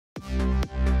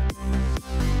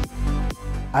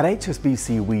At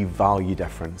HSBC, we value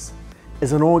difference.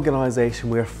 As an organisation,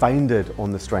 we are founded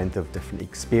on the strength of different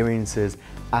experiences,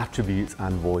 attributes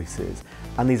and voices,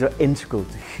 and these are integral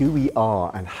to who we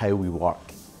are and how we work.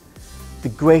 The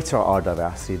greater our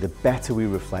diversity, the better we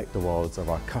reflect the worlds of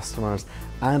our customers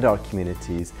and our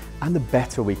communities, and the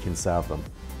better we can serve them.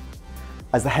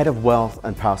 As the Head of Wealth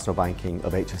and Personal Banking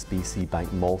of HSBC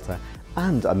Bank Malta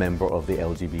and a member of the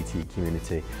LGBT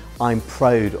community, I'm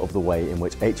proud of the way in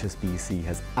which HSBC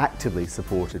has actively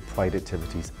supported Pride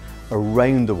activities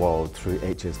around the world through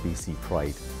HSBC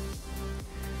Pride.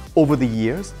 Over the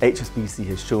years, HSBC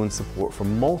has shown support for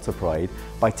Malta Pride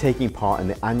by taking part in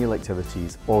the annual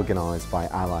activities organised by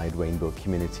allied rainbow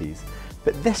communities.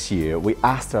 But this year, we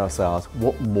asked ourselves,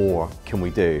 what more can we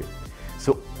do?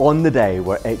 So on the day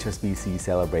where HSBC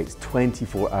celebrates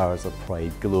 24 hours of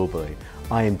Pride globally,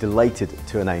 I am delighted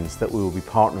to announce that we will be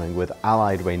partnering with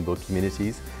allied rainbow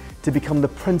communities to become the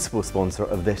principal sponsor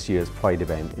of this year's Pride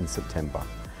event in September.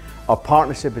 Our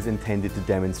partnership is intended to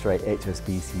demonstrate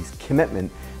HSBC's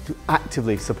commitment to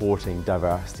actively supporting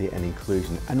diversity and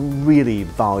inclusion and really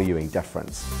valuing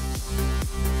difference.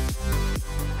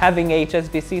 Having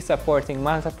HSBC supporting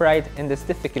Malta Pride in this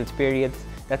difficult period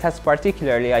that has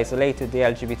particularly isolated the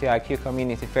LGBTIQ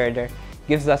community further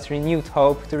gives us renewed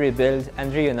hope to rebuild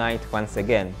and reunite once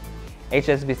again.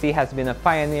 HSBC has been a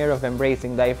pioneer of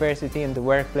embracing diversity in the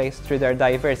workplace through their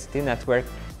diversity network,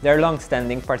 their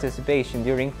long-standing participation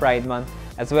during Pride Month,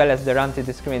 as well as their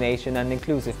anti-discrimination and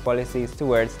inclusive policies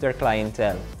towards their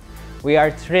clientele. We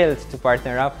are thrilled to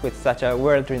partner up with such a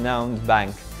world-renowned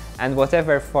bank, and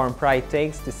whatever form Pride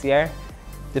takes this year,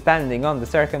 depending on the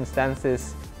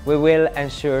circumstances, we will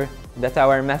ensure that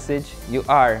our message, "You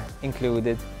are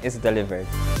included," is delivered.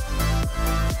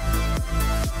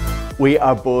 We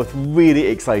are both really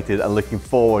excited and looking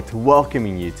forward to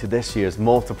welcoming you to this year's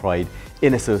Malta Pride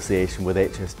in association with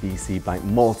HSBC Bank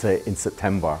Malta in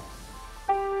September.